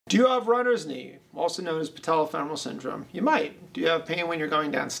Do you have runner's knee, also known as patellafemoral syndrome? You might. Do you have pain when you're going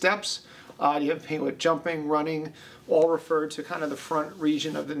down steps? Do you have pain with jumping, running, all referred to kind of the front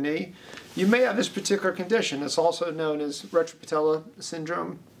region of the knee? You may have this particular condition. It's also known as retropatellar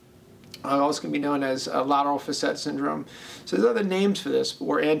syndrome. Also can be known as lateral facet syndrome. So there's other names for this,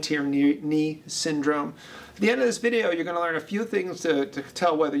 or anterior knee syndrome. At the end of this video, you're going to learn a few things to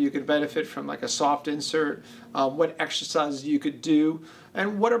tell whether you could benefit from like a soft insert, what exercises you could do,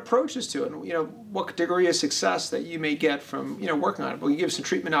 and what approaches to it, and what degree of success that you may get from working on it. But we give some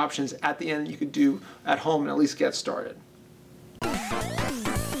treatment options at the end you could do at home and at least get started.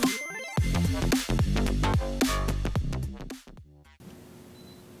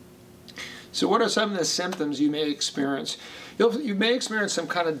 So what are some of the symptoms you may experience? You may experience some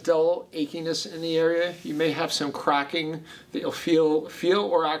kind of dull achiness in the area. You may have some cracking that you'll feel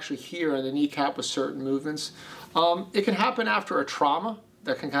or actually hear in the kneecap with certain movements. It can happen after a trauma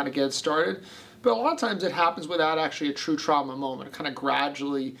that can kind of get started, but a lot of times it happens without actually a true trauma moment. It kind of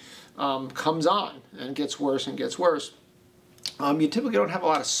gradually comes on and gets worse and gets worse. You typically don't have a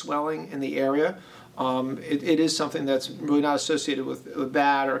lot of swelling in the area. It is something that's really not associated with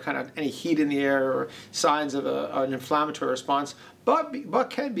bad or kind of any heat in the air or signs of an inflammatory response, but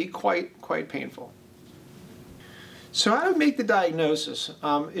can be quite painful. So how to make the diagnosis?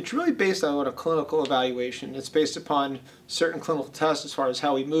 It's really based on a clinical evaluation. It's based upon certain clinical tests as far as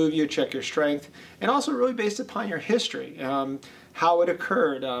how we move you, check your strength, and also really based upon your history. How it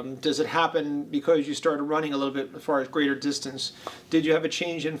occurred. Does it happen because you started running a little bit as far as greater distance? Did you have a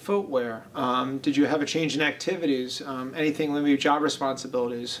change in footwear? Did you have a change in activities? Anything with your job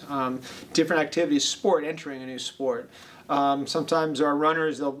responsibilities? Different activities, sport, entering a new sport. Sometimes our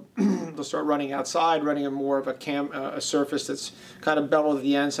runners, they'll start running outside, running in more of a surface that's kind of beveled at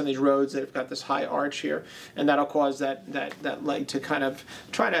the end. Some of these roads that have got this high arch here, and that'll cause that leg to kind of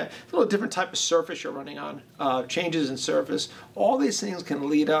a little different type of surface you're running on. Changes in surface. All these things can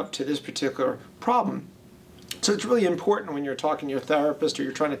lead up to this particular problem. So it's really important when you're talking to your therapist or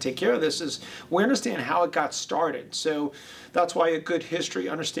you're trying to take care of this is we understand how it got started. So that's why a good history,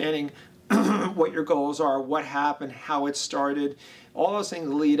 understanding what your goals are, what happened, how it started, all those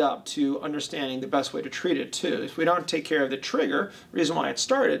things lead up to understanding the best way to treat it too. If we don't take care of the trigger, reason why it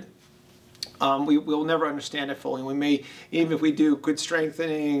started, we'll never understand it fully. We may, even if we do good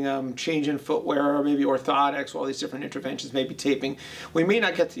strengthening, change in footwear, or maybe orthotics, all these different interventions, maybe taping, we may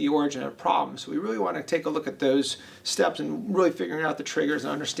not get to the origin of the problem. So we really want to take a look at those steps and really figuring out the triggers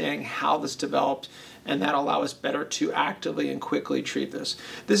and understanding how this developed, and that'll allow us better to actively and quickly treat this.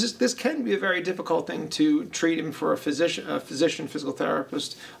 This can be a very difficult thing to treat even for a physician, physical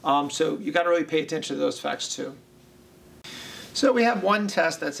therapist. So you got to really pay attention to those facts too. So we have one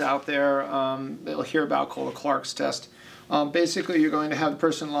test that's out there that you'll hear about called the Clark's test. Basically, you're going to have the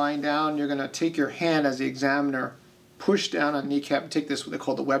person lying down. You're going to take your hand as the examiner, push down on kneecap, take this, what they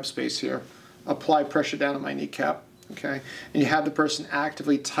call the web space here, apply pressure down on my kneecap, okay? And you have the person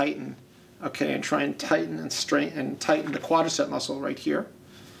actively tighten, okay, and try and tighten and straighten and tighten the quadricep muscle right here.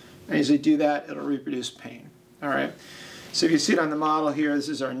 And as you do that, it'll reproduce pain, all right? So if you see it on the model here, this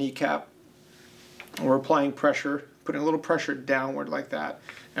is our kneecap. And we're applying pressure, putting a little pressure downward like that,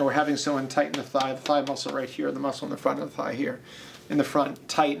 and we're having someone tighten the thigh muscle right here, the muscle in the front of the thigh here, in the front,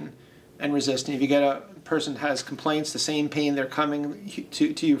 tighten and resist. And if you get a person has complaints, the same pain they're coming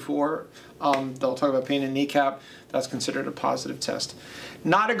to you for, they'll talk about pain in the kneecap, that's considered a positive test.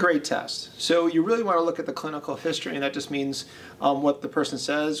 Not a great test. So you really want to look at the clinical history, and that just means what the person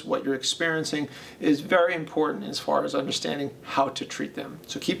says, what you're experiencing is very important as far as understanding how to treat them.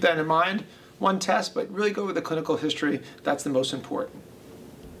 So keep that in mind. One test, but really go with the clinical history. That's the most important.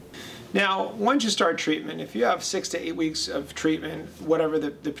 Now, once you start treatment, if you have 6 to 8 weeks of treatment, whatever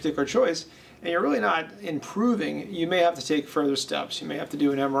the particular choice, and you're really not improving, you may have to take further steps. You may have to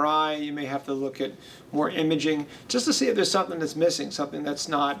do an MRI, you may have to look at more imaging, just to see if there's something that's missing, something that's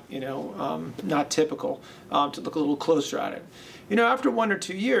not, not typical, to look a little closer at it. After 1 or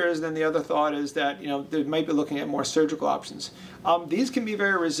 2 years, then the other thought is that, they might be looking at more surgical options. These can be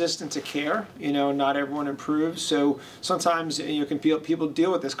very resistant to care. Not everyone improves. So sometimes people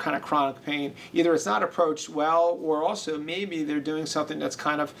deal with this kind of chronic pain. Either it's not approached well, or also maybe they're doing something that's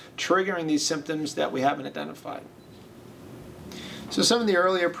kind of triggering these symptoms that we haven't identified. So some of the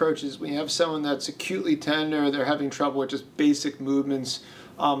early approaches, we have someone that's acutely tender, they're having trouble with just basic movements.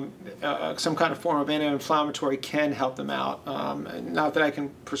 Some kind of form of anti-inflammatory can help them out. Not that I can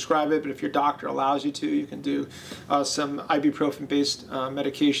prescribe it, but if your doctor allows you to, you can do some ibuprofen-based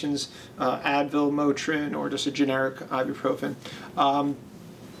medications, Advil, Motrin, or just a generic ibuprofen.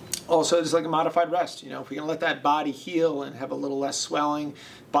 Also, it's like a modified rest. If we can let that body heal and have a little less swelling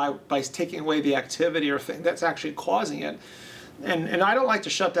by taking away the activity or thing that's actually causing it. And I don't like to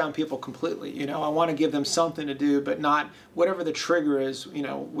shut down people completely. I want to give them something to do, but not whatever the trigger is.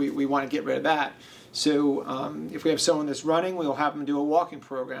 We want to get rid of that. So if we have someone that's running, we'll have them do a walking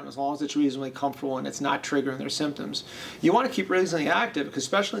program as long as it's reasonably comfortable and it's not triggering their symptoms. You want to keep reasonably active, because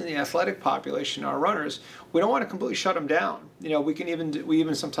especially in the athletic population, our runners, we don't want to completely shut them down. We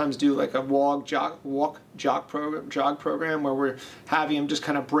even sometimes do like a jog program where we're having them just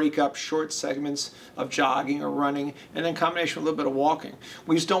kind of break up short segments of jogging or running, and then combination with a little bit of walking.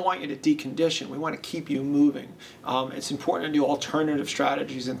 We just don't want you to decondition. We want to keep you moving. It's important to do alternative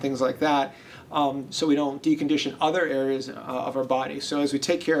strategies and things like that. So we don't decondition other areas of our body. So as we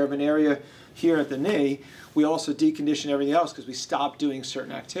take care of an area here at the knee, we also decondition everything else because we stop doing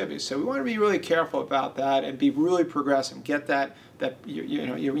certain activities. So we want to be really careful about that and be really progressive. Get that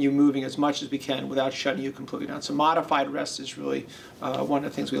you're moving as much as we can without shutting you completely down. So modified rest is really one of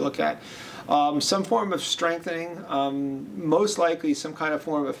the things we look at. Some form of strengthening, most likely some kind of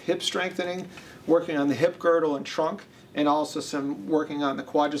form of hip strengthening, working on the hip girdle and trunk, and also some working on the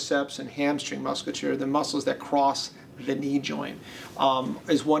quadriceps and hamstring musculature, the muscles that cross the knee joint,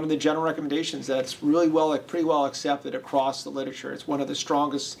 is one of the general recommendations that's really pretty well accepted across the literature. It's one of the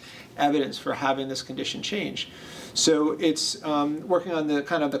strongest evidence for having this condition change. So it's working on the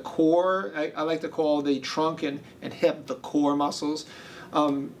kind of the core. I like to call the trunk and hip the core muscles,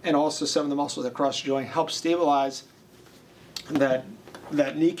 and also some of the muscles that cross the joint help stabilize that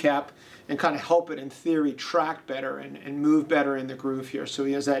kneecap and kind of help it, in theory, track better and move better in the groove here. So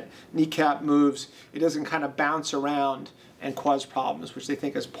as that kneecap moves, it doesn't kind of bounce around and cause problems, which they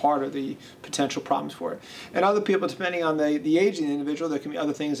think is part of the potential problems for it. And other people, depending on the age of the individual, there can be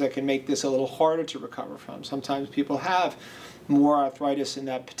other things that can make this a little harder to recover from. Sometimes people have more arthritis in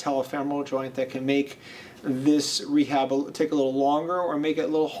that patellafemoral joint that can make this rehab take a little longer or make it a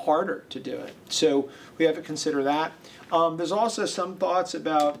little harder to do it. So we have to consider that. There's also some thoughts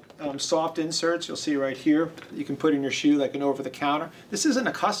about soft inserts. You'll see right here. You can put in your shoe like an over-the-counter. This isn't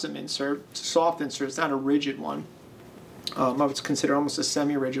a custom insert. It's a soft insert. It's not a rigid one. I would consider almost a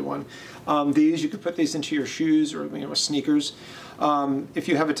semi-rigid one. You could put these into your shoes or sneakers. If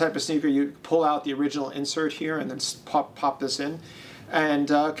you have a type of sneaker, you pull out the original insert here and then pop this in. And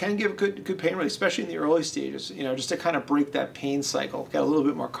can give good pain relief, especially in the early stages, just to kind of break that pain cycle, get a little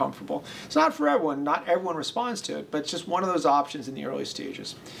bit more comfortable. It's not for everyone. Not everyone responds to it, but it's just one of those options in the early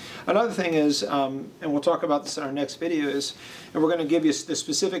stages. Another thing is, and we'll talk about this in our next video, and we're going to give you the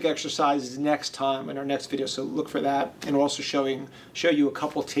specific exercises next time in our next video, so look for that, and we'll also show you a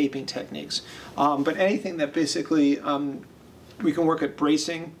couple taping techniques. But anything that basically we can work at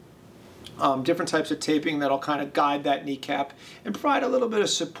bracing, different types of taping that'll kind of guide that kneecap and provide a little bit of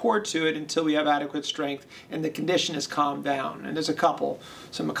support to it until we have adequate strength and the condition is calmed down. And there's a couple.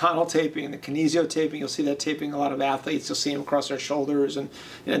 Some McConnell taping, the kinesio taping, you'll see that taping a lot of athletes. You'll see them across their shoulders, and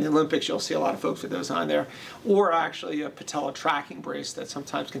in the Olympics you'll see a lot of folks with those on there. Or actually a patella tracking brace that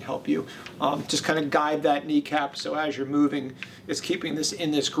sometimes can help you just kind of guide that kneecap so as you're moving, it's keeping this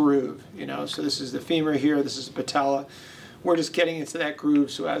in this groove. So this is the femur here, this is the patella. We're just getting into that groove,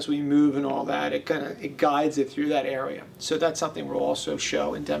 so as we move and all that, it guides it through that area. So that's something we'll also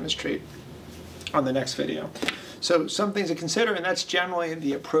show and demonstrate on the next video. So some things to consider, and that's generally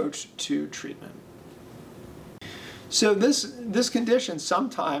the approach to treatment. So this condition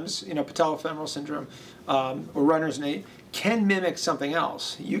sometimes, patellafemoral syndrome or runner's knee, can mimic something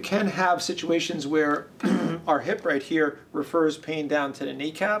else. You can have situations where our hip right here refers pain down to the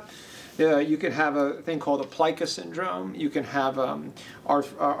kneecap. You can have a thing called a plica syndrome. You can have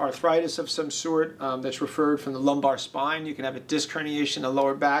arthritis of some sort that's referred from the lumbar spine. You can have a disc herniation in the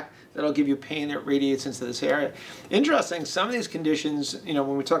lower back that'll give you pain that radiates into this area. Interesting, some of these conditions,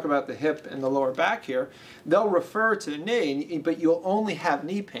 when we talk about the hip and the lower back here, they'll refer to the knee, but you'll only have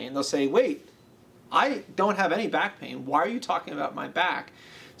knee pain. They'll say, wait, I don't have any back pain. Why are you talking about my back?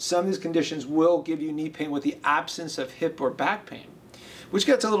 Some of these conditions will give you knee pain with the absence of hip or back pain, which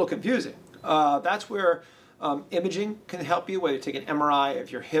gets a little confusing. That's where imaging can help you, whether you take an MRI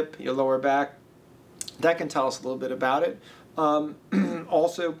of your hip, your lower back. That can tell us a little bit about it.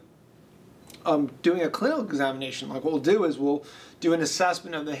 Also, doing a clinical examination, like what we'll do is we'll do an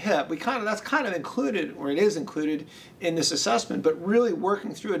assessment of the hip. That's kind of included, or it is included in this assessment, but really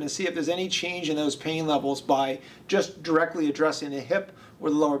working through it and see if there's any change in those pain levels by just directly addressing the hip or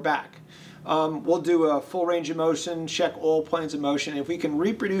the lower back. We'll do a full range of motion, check all planes of motion. If we can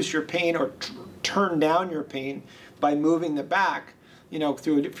reproduce your pain or turn down your pain by moving the back,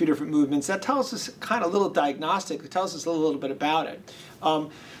 through a few different movements, that tells us kind of a little diagnostic. It tells us a little bit about it.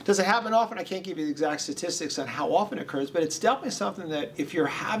 Does it happen often? I can't give you the exact statistics on how often it occurs, but it's definitely something that if you're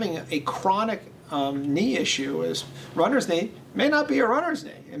having a chronic knee issue, is runner's knee, it may not be a runner's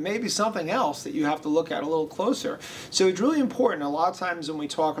knee. It may be something else that you have to look at a little closer. So it's really important. A lot of times when we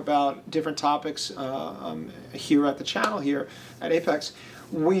talk about different topics here at the channel here at Apex,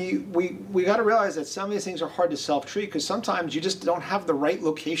 we got to realize that some of these things are hard to self-treat because sometimes you just don't have the right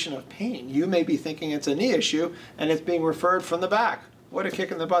location of pain. You may be thinking it's a knee issue and it's being referred from the back. What a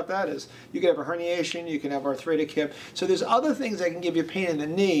kick in the butt that is. You can have a herniation, you can have arthritic hip. So there's other things that can give you pain in the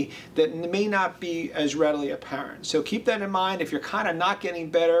knee that may not be as readily apparent. So keep that in mind. If you're kind of not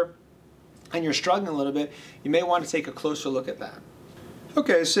getting better and you're struggling a little bit, you may want to take a closer look at that.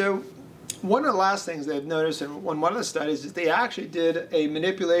 Okay, so one of the last things they've noticed in one of the studies is they actually did a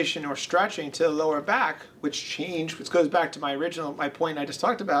manipulation or stretching to the lower back, which goes back to my point I just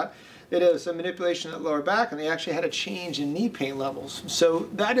talked about. They did some manipulation of the lower back, and they actually had a change in knee pain levels. So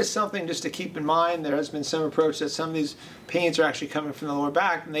that is something just to keep in mind. There has been some approach that some of these pains are actually coming from the lower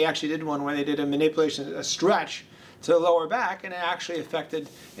back, and they actually did one where they did a manipulation, a stretch to the lower back, and it actually affected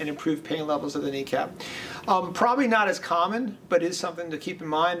and improved pain levels of the kneecap. Probably not as common, but is something to keep in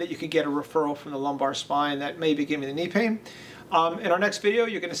mind that you could get a referral from the lumbar spine that may be giving the knee pain. In our next video,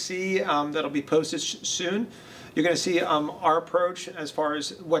 you're going to see that'll be posted soon. You're going to see our approach as far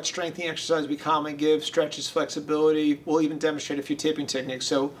as what strengthening exercise we commonly give, stretches, flexibility. We'll even demonstrate a few taping techniques.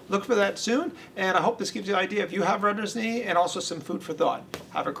 So look for that soon, and I hope this gives you an idea if you have runner's knee and also some food for thought.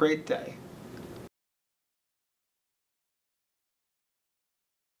 Have a great day.